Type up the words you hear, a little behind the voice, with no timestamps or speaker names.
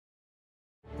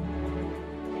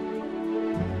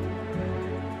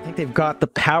think they've got the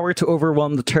power to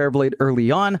overwhelm the Terrorblade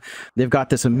early on. They've got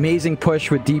this amazing push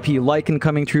with DP Lycan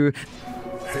coming through.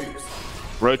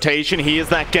 Rotation, he is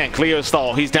that gank, Leo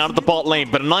style. He's down at the bot lane,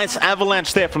 but a nice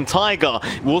avalanche there from Tiger.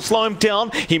 Will slow him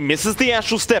down. He misses the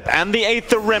Astral Step and the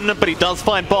Aether Remnant, but he does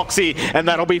find Boxy, and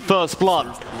that'll be first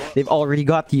blood. They've already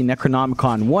got the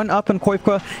Necronomicon 1 up on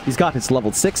Koifka. He's got his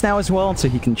level 6 now as well, so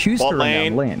he can choose to run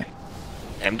down lane.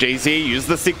 MJZ use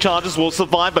the sick charges, will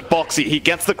survive, but Boxy, he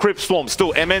gets the Crypt Swarm.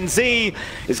 Still, MNZ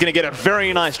is going to get a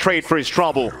very nice trade for his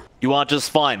trouble. You are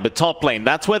just fine, but top lane,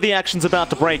 that's where the action's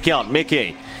about to break out.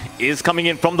 Mickey is coming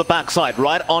in from the backside,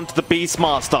 right onto the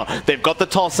Beastmaster. They've got the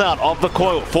toss out of the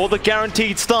coil for the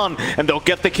guaranteed stun, and they'll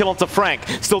get the kill onto Frank.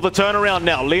 Still the turnaround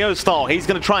now, Leo style. He's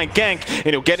going to try and gank,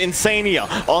 and he'll get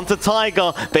Insania onto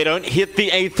Tiger. They don't hit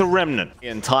the Aether Remnant.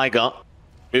 And Tiger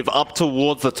move up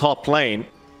towards the top lane.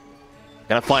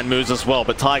 Gonna find moves as well,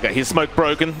 but Tiger, his smoke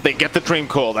broken. They get the Dream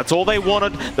Coil. That's all they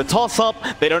wanted. The toss up,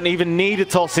 they don't even need to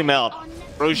toss him out.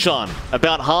 Roshan,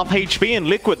 about half HP and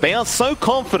Liquid. They are so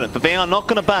confident that they are not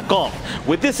going to back off.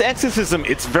 With this Exorcism,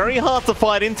 it's very hard to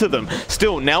fight into them.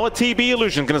 Still, now a TB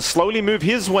Illusion going to slowly move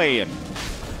his way in.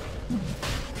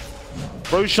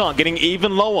 Roshan getting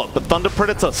even lower, but Thunder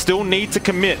Predator still need to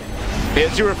commit.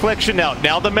 There's your reflection now.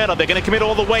 Now the meta, they're going to commit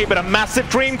all the way, but a massive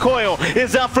Dream Coil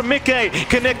is out from Mickey,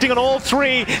 connecting on all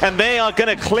three, and they are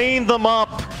going to clean them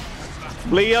up.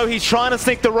 Leo, he's trying to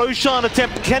sneak the Roshan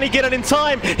attempt. Can he get it in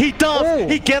time? He does! Oh.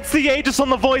 He gets the Aegis on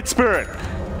the Void Spirit.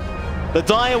 The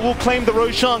Dire will claim the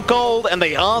Roshan gold, and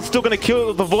they are still going to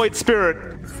kill the Void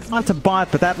Spirit. Onto bot,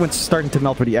 but that one's starting to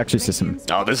melt with the Exorcism.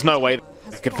 Oh, there's no way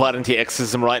they could fight into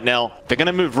Exorcism right now. They're going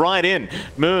to move right in.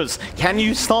 Moose, can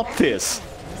you stop this?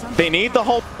 They need the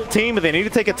whole team, and they need to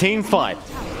take a team fight.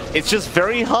 It's just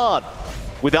very hard.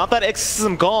 Without that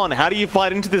Exorcism gone, how do you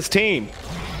fight into this team?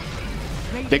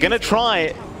 They're gonna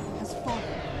try.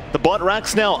 The bot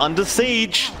racks now under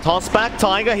siege. Toss back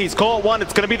Tiger, he's caught one.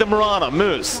 It's gonna be the Mirana.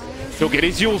 Moose, he'll get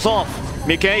his Yules off.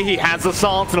 Mickey, he has the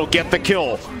silence and he'll get the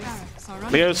kill.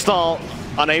 Leo Stahl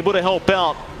unable to help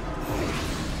out.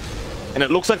 And it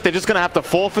looks like they're just going to have to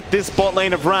forfeit this bot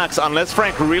lane of racks unless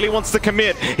Frank really wants to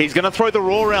commit. He's going to throw the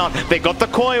raw round. They got the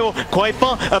coil.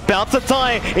 Koifa about to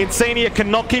die. Insania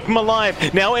cannot keep him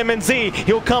alive. Now MNZ,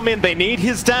 he'll come in. They need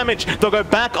his damage. They'll go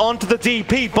back onto the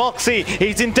DP. Boxy,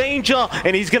 he's in danger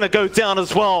and he's going to go down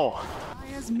as well.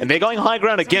 And they're going high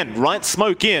ground again. Right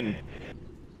smoke in.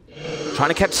 Trying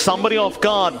to catch somebody off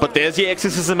guard, but there's the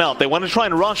Exorcism out. They want to try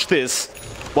and rush this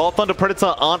while Thunder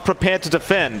Predator aren't prepared to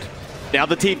defend. Now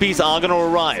the TPs are going to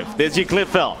arrive. There's your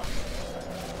cliff out.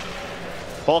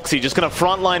 Boxy just going to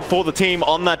frontline for the team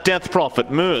on that Death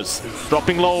Prophet. Moose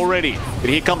dropping low already. But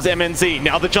here comes MNZ.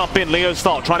 Now the jump in. Leo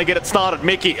style trying to get it started.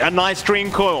 Mickey, a nice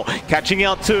Dream Coil. Catching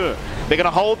out too. They're going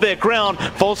to hold their ground.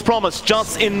 False Promise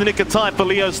just in the nick of time for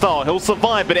Leo Style. He'll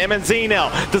survive, but MNZ now.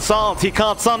 The silence, he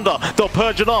can't sunder. They'll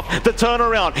purge it off. The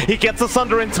turnaround, he gets the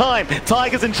sunder in time.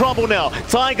 Tiger's in trouble now.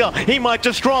 Tiger, he might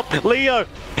just drop. Leo,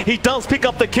 he does pick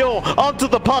up the kill. Onto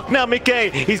the puck now, Mickey.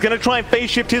 He's going to try and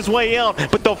phase shift his way out,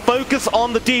 but they'll focus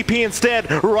on the DP instead.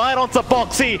 Right onto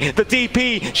Boxy. The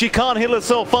DP, she can't heal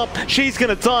herself up. She's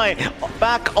going to die.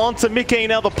 Back onto Mickey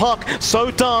now. The puck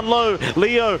so darn low.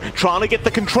 Leo trying to get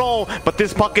the control, but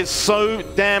this puck is so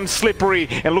damn slippery,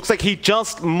 and looks like he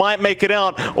just might make it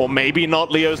out, or maybe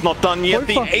not. Leo's not done yet.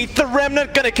 The Aether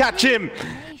Remnant gonna catch him.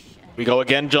 We go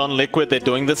again, John. Liquid, they're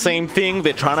doing the same thing.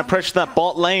 They're trying to pressure that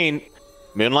bot lane.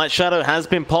 Moonlight Shadow has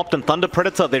been popped, and Thunder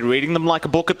Predator, they're reading them like a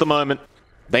book at the moment.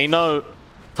 They know.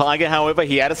 Tiger, however,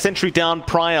 he had a sentry down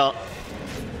prior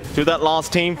to that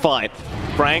last team fight.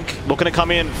 Frank looking to come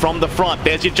in from the front.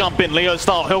 There's your jump in, Leo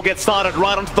style. He'll get started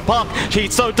right onto the puck.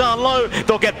 She's so darn low.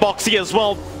 They'll get Boxy as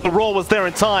well. The Raw was there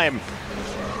in time.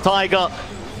 Tiger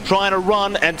trying to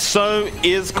run, and so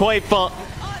is Koifa.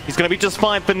 He's going to be just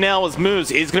fine for now as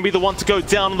Moose is going to be the one to go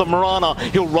down on the Mirana.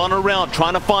 He'll run around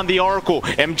trying to find the Oracle.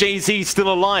 MJZ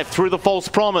still alive through the False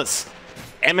Promise.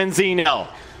 MNZ now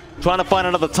trying to find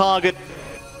another target.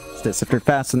 This if they're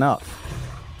fast enough.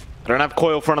 I don't have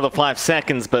coil for another 5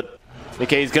 seconds, but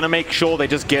okay, he's going to make sure they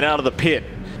just get out of the pit.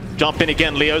 Jump in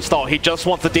again, Leo style. He just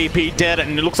wants the DP dead,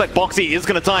 and it looks like Boxy is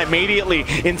going to die immediately.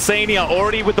 Insania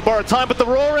already with the borrowed time, but the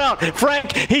roar out.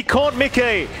 Frank, he caught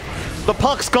Mickey. The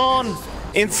puck's gone.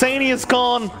 Insania's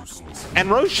gone.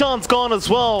 And Roshan's gone as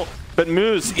well. But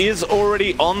Moose is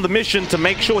already on the mission to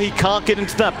make sure he can't get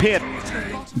into that pit.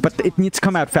 But it needs to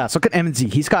come out fast. Look at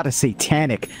MZ. He's got a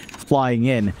Satanic flying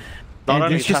in.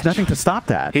 And there's just nothing to stop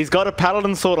that. He's got a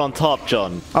Paladin Sword on top,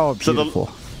 John. Oh, beautiful.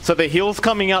 So the heals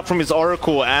coming out from his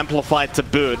Oracle amplified to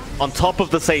boot on top of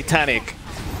the Satanic.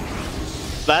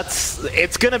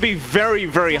 It's going to be very,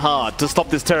 very hard to stop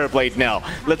this Terrorblade now.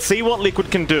 Let's see what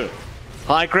Liquid can do.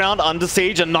 High ground, under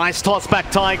siege, a nice toss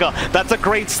back Tiger. That's a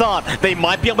great start. They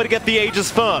might be able to get the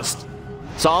Aegis first.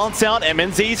 Silence out,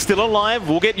 MNZ still alive,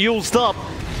 will get used up.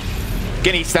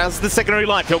 Again, he stands the secondary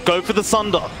life. He'll go for the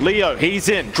Sunder. Leo, he's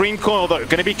in. Dream Coil, though,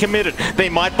 going to be committed. They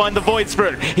might find the Void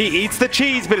Spirit. He eats the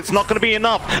cheese, but it's not going to be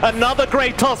enough. Another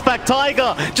great toss back.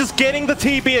 Tiger just getting the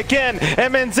TB again.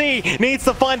 MNZ needs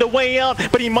to find a way out,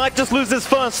 but he might just lose his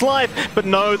first life. But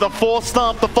no, the force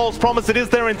stamp, the false promise, it is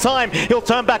there in time. He'll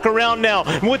turn back around now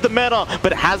with the meta,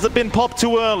 but has it been popped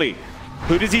too early?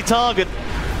 Who does he target?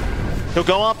 He'll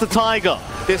go after Tiger.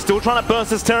 They're still trying to burst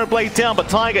this Terrorblade down, but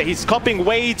Tiger, he's copying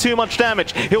way too much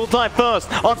damage. He'll die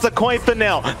first. Onto Kuiper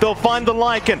now. They'll find the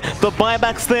Lycan. The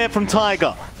buyback's there from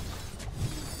Tiger.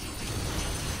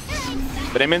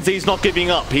 But MNZ's not giving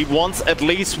up. He wants at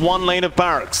least one lane of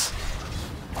barracks.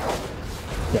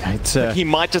 Yeah, he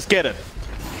might just get it.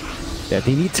 Yeah,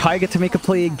 they need Tiger to make a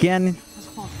play again.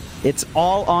 It's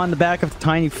all on the back of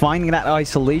Tiny finding that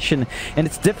isolation, and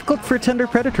it's difficult for Thunder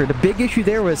Predator. The big issue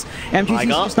there was MGC's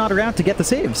just not around to get the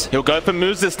saves. He'll go for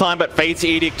moves this time, but Fate's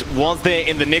Edict was there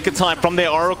in the nick of time from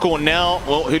their Oracle. Now,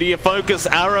 well, who do you focus?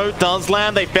 Arrow does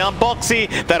land. They found Boxy.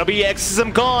 That'll be Exorcism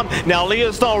gone. Now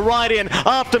Leo Style right in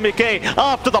after Mickey,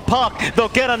 after the puck. They'll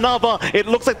get another. It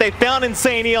looks like they found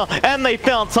Insania, and they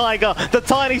found Tiger. The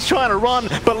Tiny's trying to run,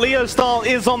 but Leo Style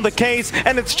is on the case,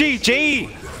 and it's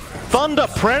GG. Thunder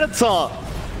Predator,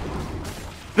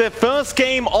 their first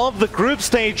game of the group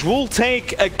stage, will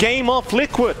take a game off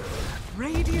Liquid.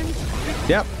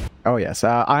 Yep. Oh yes,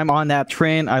 I'm on that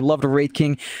train. I love the Wraith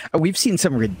King. We've seen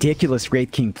some ridiculous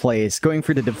Wraith King plays. Going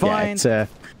for the Divine. Yeah,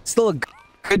 it's still a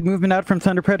good movement out from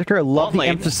Thunder Predator. I love the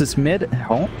emphasis mid.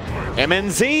 Oh.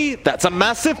 MNZ, that's a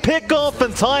massive pickoff,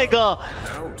 and Tiger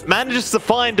manages to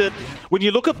find it. When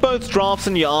you look at both drafts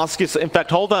and you ask yourself, in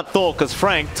fact, hold that thought, because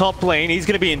Frank, top lane, he's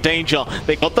going to be in danger.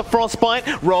 They got the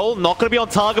Frostbite, roll, not going to be on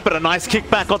target, but a nice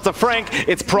kickback onto Frank.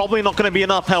 It's probably not going to be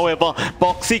enough, however.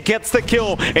 Boxy gets the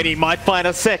kill, and he might find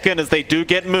a second as they do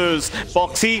get moves.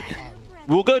 Boxy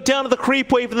will go down to the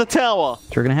creep wave in the tower.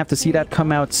 So we're going to have to see that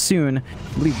come out soon.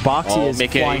 I believe Boxy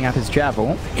is flying out his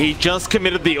Javel. He just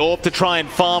committed the orb to try and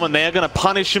farm, and they're going to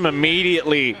punish him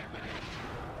immediately.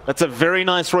 That's a very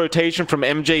nice rotation from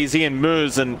MJZ and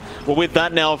Moose, and well, with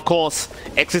that now, of course,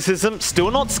 Exorcism still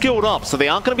not skilled up, so they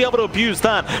aren't going to be able to abuse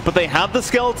that, but they have the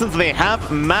skeletons, they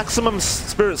have maximum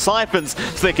spirit siphons,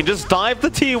 so they can just dive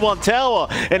the tier 1 tower,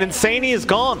 and Insania is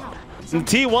gone. In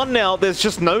tier 1 now, there's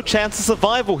just no chance of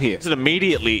survival here.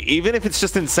 Immediately, even if it's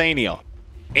just Insania.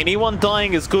 Anyone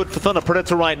dying is good for Thunder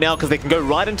Predator right now because they can go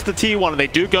right into the tier 1, and they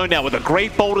do go now with a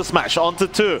great boulder smash onto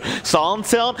 2.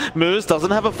 Silence out, Moose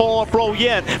doesn't have a follow-up roll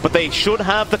yet, but they should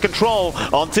have the control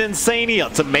onto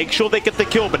Insania to make sure they get the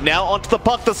kill. But now onto the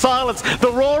puck, the silence,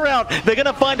 the roar out, they're going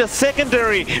to find a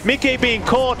secondary. Mickey being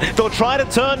caught, they'll try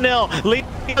to turn now. Leo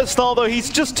Style, though, he's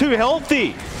just too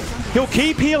healthy. He'll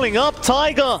keep healing up,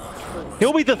 Tiger.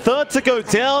 He'll be the third to go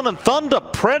down, and Thunder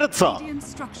Predator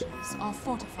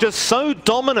just so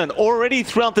dominant already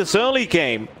throughout this early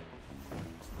game.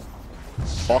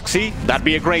 Boxy, that'd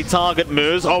be a great target.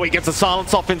 Moves. Oh, he gets a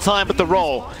silence off in time, but the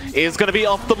roll is going to be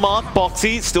off the mark.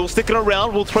 Boxy still sticking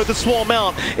around. Will throw the swarm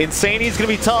out. Insania's going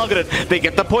to be targeted. They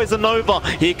get the Poison Nova.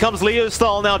 Here comes Leo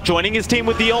Style now, joining his team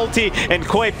with the ulti. And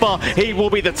Kuiper, he will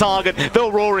be the target.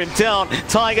 They'll roar him down.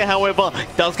 Tiger, however,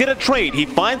 does get a trade. He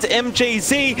finds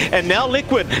MJZ, and now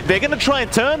Liquid. They're going to try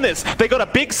and turn this. They got a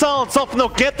big silence off, and they'll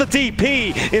get the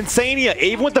DP. Insania,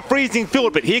 even with the freezing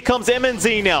field, but here comes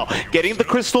MNZ now, getting the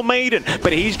Crystal Maiden,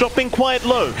 but he's dropping quite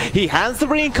low. He has the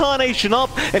reincarnation up,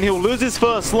 and he'll lose his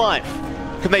first life.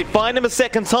 Can they find him a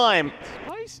second time?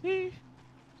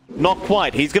 Not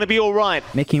quite. He's going to be all right.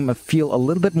 Making him feel a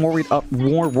little bit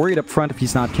more worried up front if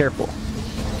he's not careful.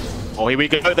 Oh, here we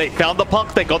go. They found the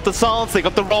puck. They got the silence. They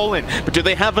got the roll in. But do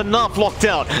they have enough locked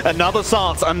out? Another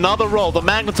silence. Another roll. The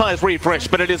magnetized refresh,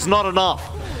 but it is not enough.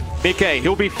 Mickey,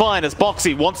 he'll be fine as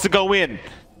Boxy wants to go in.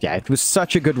 Yeah, it was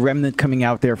such a good remnant coming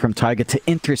out there from Tiger to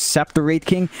intercept the Wraith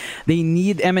King. They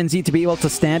need MNZ to be able to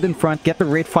stand in front, get the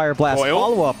Wraith Fire Blast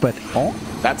follow-up, but... Oh,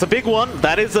 that's a big one.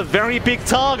 That is a very big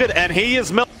target, and he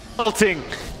is melting.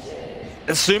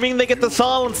 Assuming they get the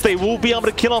silence, they will be able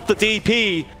to kill off the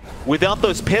DP without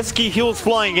those pesky heals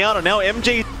flying out, and now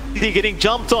MJ getting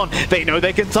jumped on. They know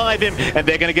they can dive him, and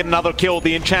they're going to get another kill.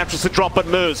 The Enchantress to drop at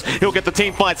Moose. He'll get the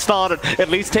team fight started, at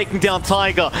least taking down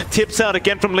Tiger. Tips out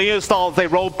again from Leo Style as they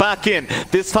roll back in.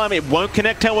 This time it won't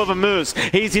connect, however, Moose.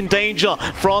 He's in danger.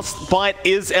 Frostbite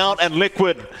is out, and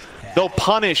Liquid, they'll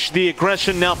punish the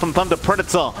aggression now from Thunder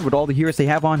Predator. With all the heroes they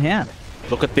have on hand.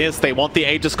 Look at this, they want the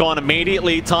Aegis gone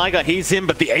immediately. Tiger, he's in,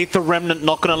 but the Aether Remnant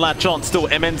not going to latch on. Still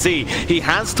MNZ, he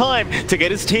has time to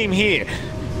get his team here.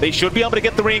 They should be able to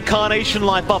get the Reincarnation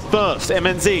life up first.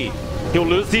 MNZ, he'll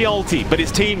lose the ulti, but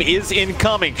his team is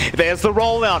incoming. There's the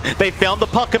rollout. They found the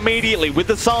puck immediately with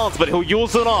the silence, but he'll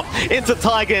use it off into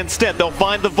Tiger instead. They'll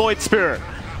find the Void Spirit.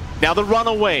 Now the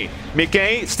runaway.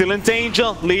 Mickey still in danger.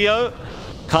 Leo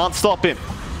can't stop him.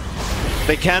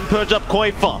 They can purge up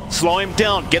Koifa, slow him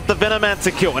down, get the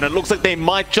Venomancer kill, and it looks like they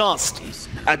might just.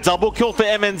 A double kill for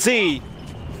MNZ.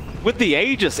 With the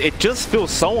Aegis, it just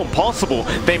feels so impossible.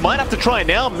 They might have to try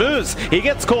now. Moose, he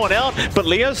gets caught out, but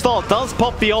Leo Style does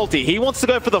pop the ulti. He wants to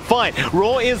go for the fight.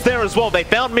 Raw is there as well. They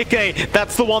found Mickey.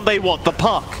 That's the one they want. The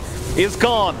puck is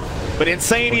gone. But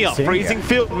Insania, freezing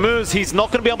field moves. He's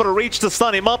not going to be able to reach to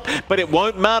stun him up, but it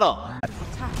won't matter.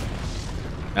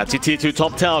 That's your tier 2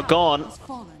 top tower gone.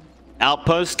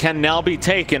 Outpost can now be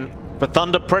taken for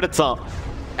Thunder Predator.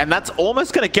 And that's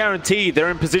almost going to guarantee they're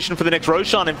in position for the next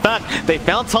Roshan. In fact, they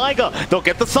found Tiger. They'll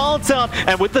get the silence out.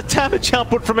 And with the damage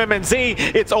output from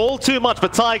MNZ, it's all too much for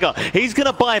Tiger. He's going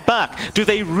to buy back. Do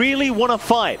they really want to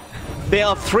fight? There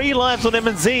are 3 lives on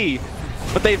MNZ.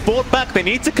 But they've fought back. They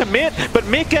need to commit. But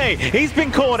Mickey, he's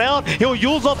been caught out. He'll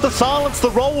use off the silence. The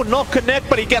roll will not connect,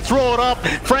 but he gets roared up.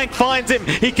 Frank finds him.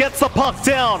 He gets the puck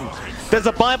down. There's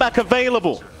a buyback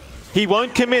available. He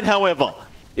won't commit, however.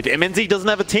 If MNZ doesn't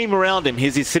have a team around him,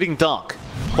 he's sitting dark.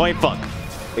 Point fuck.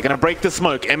 They're going to break the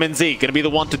smoke. MNZ going to be the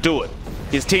one to do it.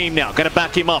 His team now going to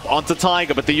back him up onto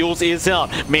Tiger, but the Yules is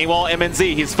out. Meanwhile,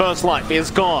 MNZ, his first life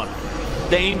is gone.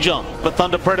 Danger for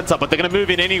Thunder Predator, but they're going to move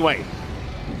in anyway.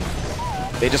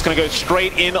 They're just going to go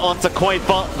straight in onto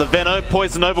Koifa. The Veno,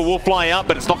 Poison Nova will fly out,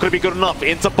 but it's not going to be good enough.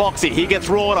 Into Boxy. He gets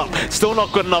roared up. Still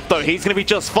not good enough, though. He's going to be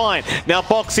just fine. Now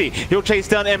Boxy, he'll chase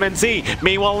down MNZ.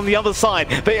 Meanwhile, on the other side,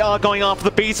 they are going after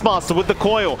the Beastmaster with the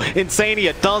coil.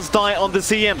 Insania does die on the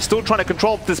CM. Still trying to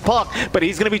control this puck, but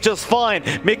he's going to be just fine.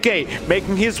 Mickey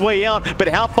making his way out, but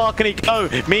how far can he go?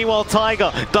 Meanwhile,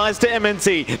 Tiger dies to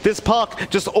MNZ. This puck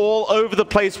just all over the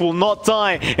place will not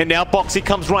die. And now Boxy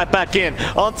comes right back in.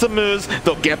 Onto Moose.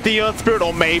 They'll get the Earth Spirit,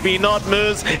 or maybe not.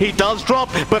 Moose, he does drop,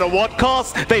 but at what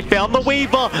cost? They found the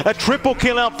Weaver. A triple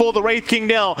kill out for the Wraith King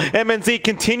now. MNZ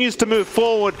continues to move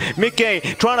forward. Mickey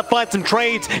trying to find some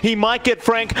trades. He might get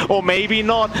Frank, or maybe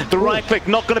not. The right click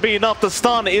not going to be enough. The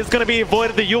stun is going to be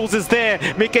avoided. The Yules is there.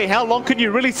 Mickey, how long can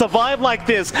you really survive like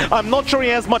this? I'm not sure he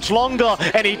has much longer,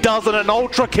 and he does it. An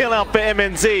ultra kill out for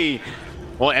MNZ.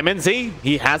 Well, MNZ,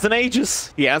 he has an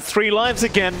Aegis. He has 3 lives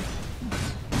again.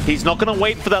 He's not going to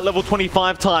wait for that level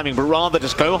 25 timing, but rather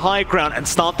just go high ground and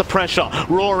start the pressure.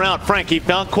 Roar out. Frank, he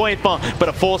found Koifa, but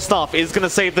a 4-staff is going to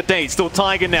save the day. Still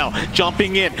Tiger now,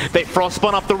 jumping in. They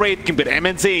frostspun up the Wraith King, but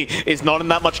MNZ is not in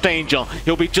that much danger.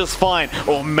 He'll be just fine,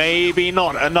 or maybe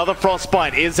not. Another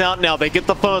Frostbite is out now. They get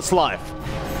the first life.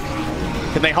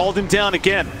 Can they hold him down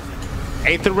again?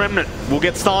 Aether Remnant will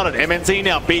get started. MNZ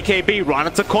now, BKB right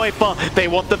into Koifa. They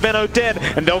want the Veno dead,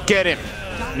 and they'll get him.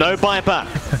 No buyback.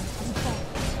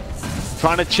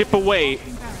 Trying to chip away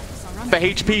the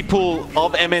HP pool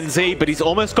of MNZ, but he's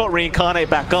almost got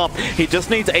Reincarnate back up. He just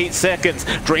needs 8 seconds.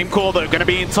 Dreamcore, though, going to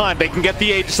be in time. They can get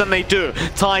the Aegis, and they do.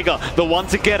 Tiger, the one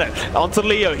to get it. Onto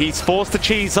Leo. He's forced to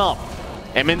cheese up.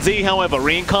 MNZ, however,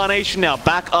 Reincarnation now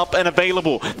back up and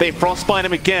available. They frostbite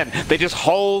him again. They just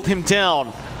hold him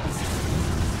down.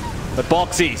 The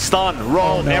Boxy, stun,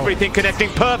 roll, everything connecting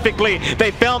perfectly.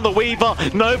 They found the Weaver.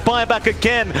 No buyback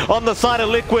again on the side of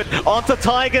Liquid. Onto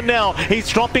Tiger now. He's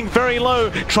dropping very low,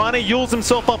 trying to use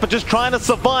himself up and just trying to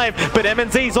survive. But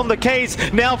MNZ's on the case.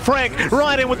 Now Frank,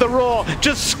 right in with the roar,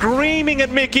 just screaming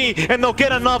at Mickey, and they'll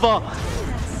get another.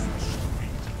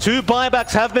 2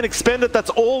 buybacks have been expended.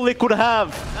 That's all Liquid have.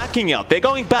 Backing out. They're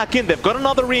going back in. They've got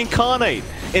another Reincarnate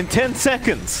in 10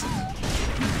 seconds.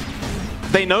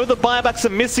 They know the buybacks are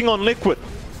missing on Liquid.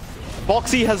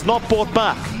 Boxy has not bought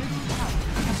back.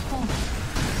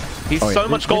 He's so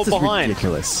much gold behind.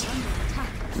 Ridiculous.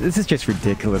 This is just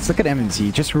ridiculous. Look at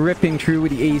MNZ just ripping through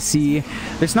with the AC.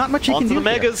 There's not much he can do. Onto the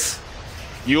Megas.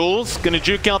 Yules gonna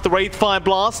juke out the Wraith Fire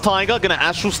Blast. Tiger gonna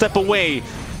Astral Step away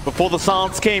before the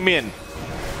silence came in.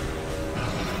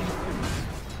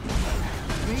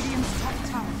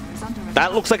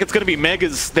 That looks like it's going to be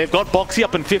Megas. They've got Boxy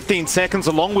up in 15 seconds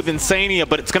along with Insania,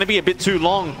 but it's going to be a bit too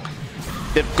long.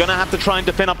 They're going to have to try and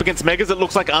defend up against Megas, it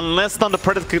looks like, unless Thunder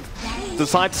Predator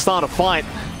decide to start a fight.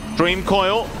 Dream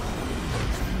Coil.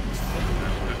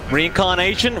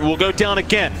 Reincarnation will go down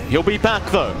again. He'll be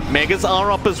back, though. Megas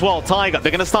are up as well. Tiger,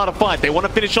 they're going to start a fight. They want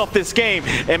to finish off this game.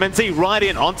 MNZ right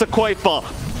in onto Koifa.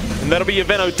 And that'll be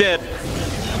Yaveno dead.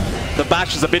 The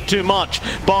bash is a bit too much.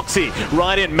 Boxy,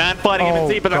 right in, man fighting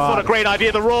MNC, but that's not a great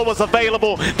idea. The Roar was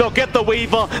available. They'll get the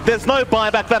Weaver. There's no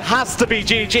buyback. That has to be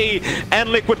GG. And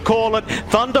Liquid call it.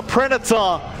 Thunder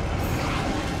Predator.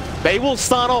 They will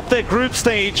start off their group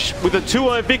stage with a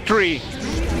 2-0 victory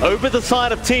over the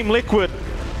side of Team Liquid.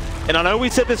 And I know we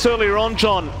said this earlier on,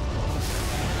 John.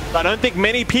 I don't think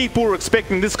many people were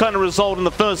expecting this kind of result in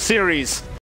the first series.